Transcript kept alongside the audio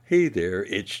Hey there,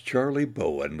 it's Charlie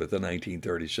Bowen with the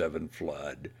 1937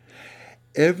 flood.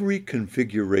 Every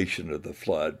configuration of the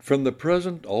flood, from the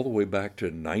present all the way back to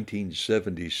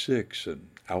 1976 and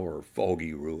our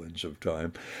foggy ruins of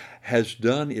time, has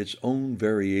done its own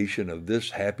variation of this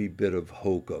happy bit of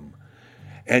hokum.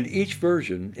 And each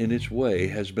version, in its way,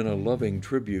 has been a loving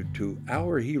tribute to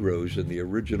our heroes in the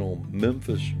original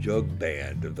Memphis Jug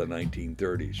Band of the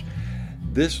 1930s.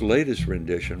 This latest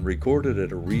rendition, recorded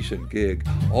at a recent gig,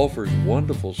 offers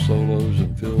wonderful solos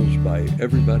and fills by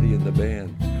everybody in the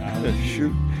band.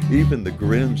 Shoot, even the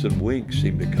grins and winks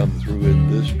seem to come through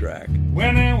in this track.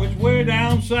 When I was way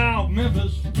down south,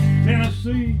 Memphis,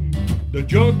 Tennessee, the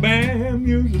jug band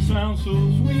music sounds so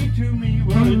sweet to me.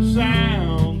 Well, it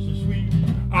sounds so sweet.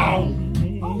 Oh,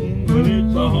 but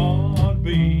it's a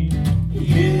heartbeat.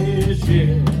 Yes,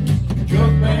 yes.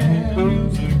 Jug band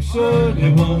music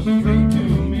certainly was a treat to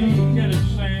me. Get it,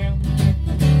 Sam?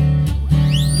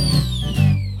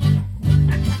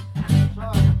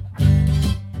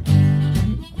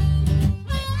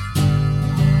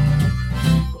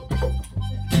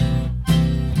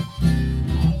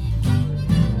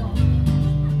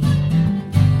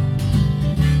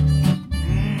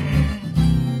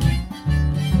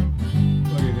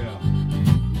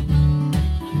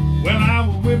 Well, I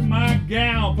was with my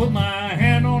gal, put my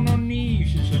hand on her knee.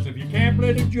 She says, if you can't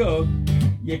play the jug,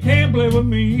 you can't play with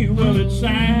me. Well, it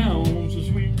sounds so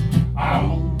sweet.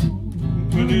 Oh,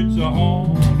 well, it's a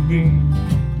heartbeat.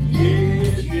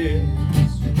 Yes, yes.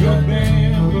 Jug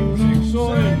band music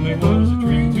certainly was a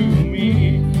treat to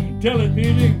me. Tell it,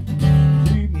 music.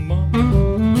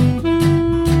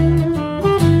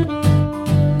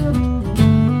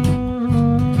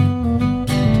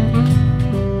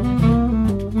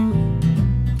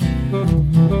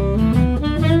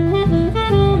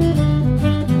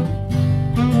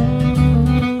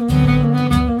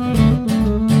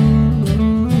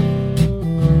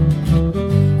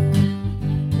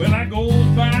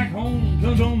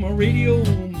 Radio,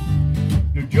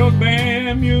 the jug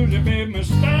band music made me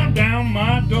stop down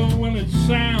my door. Well, it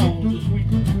sounds so sweet.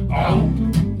 Oh,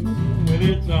 well,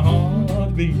 it's a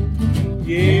heartbeat.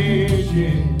 Yes,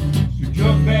 yes. The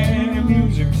jug band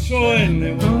music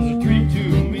certainly was a treat to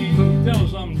me. Tell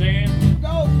us something, Dan.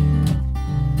 Go.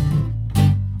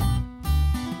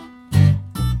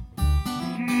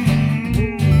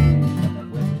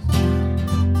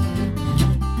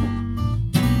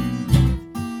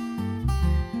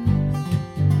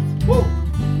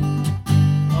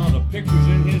 Pictures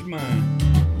in his mind.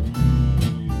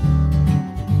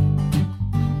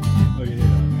 Look at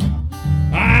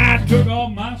that. I took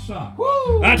off my socks.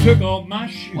 Woo! I took off my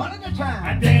shoes. One at a time.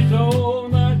 I danced all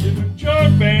night to the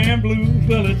jug band blues.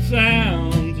 Well, it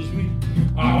sounds so sweet.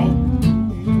 Oh,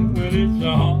 well, it's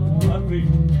a heartbeat.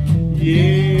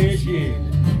 Yes, yes.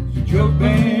 The jug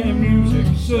band music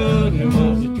certainly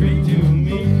was a treat to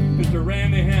me. Mr.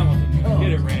 Randy Hamilton.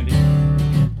 Get it, Randy.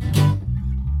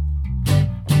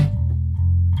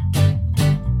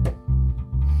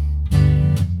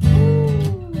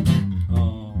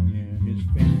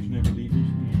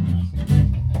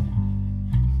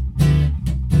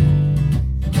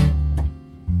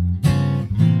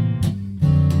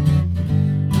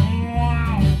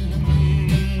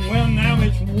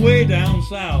 Way down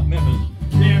south, Memphis,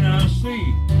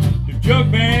 Tennessee, the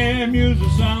jug band music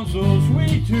sounds so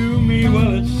sweet to me.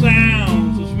 Well, it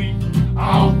sounds so sweet.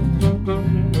 Oh,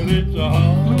 well, it's a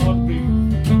heartbeat.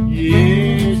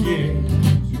 Yes, yes.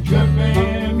 The jug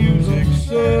band music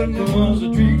certainly was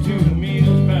a treat to me.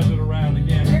 Let's pass it around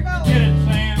again. Here goes. Get it,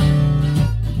 Sam.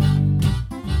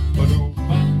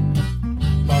 Ba-doom-ba,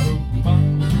 ba-doom-ba,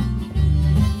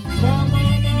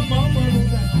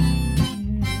 ba-ba-ba-ba-ba-ba-da.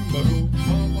 Ba-doom.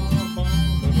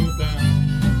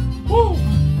 Woo!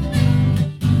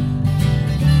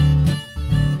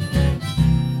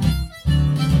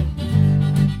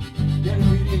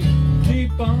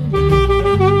 Keep on.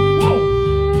 Whoa!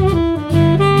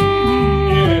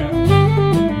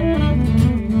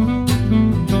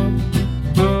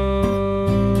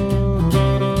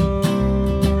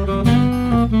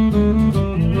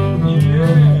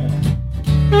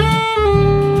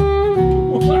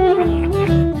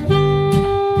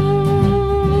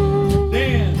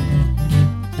 Yeah.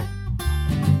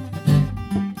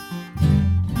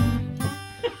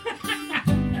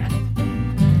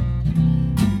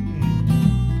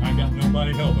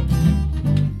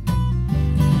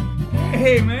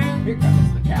 Hey man, Here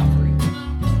comes the cavalry.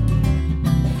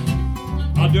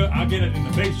 I'll get it in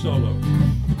the bass solo.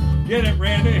 Get it,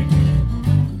 Randy.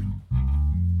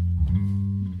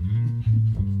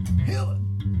 Hill it.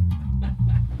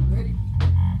 Ready?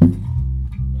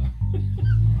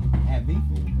 Have me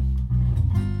fooled.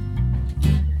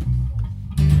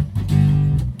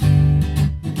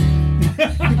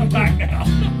 now.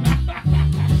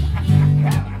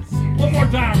 One more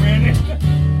time, Randy.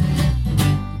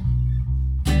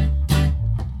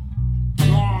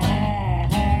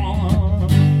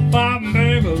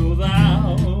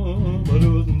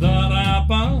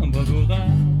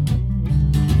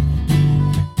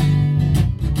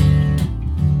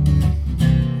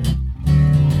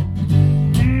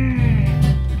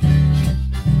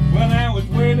 When I was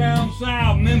way down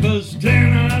south, Memphis,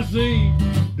 Tennessee,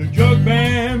 the jug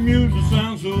band music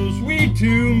sounds so sweet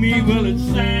to me. Well, it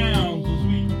sounds so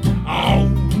sweet. Oh,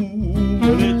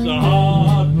 but it's a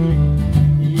hard beat.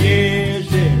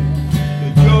 Yes, yeah.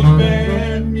 The jug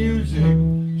band music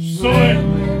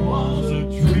certainly was a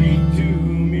treat to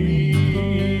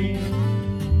me.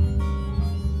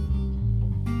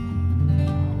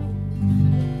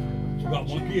 About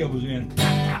one kid was in.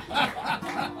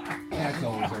 That's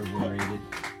always overrated.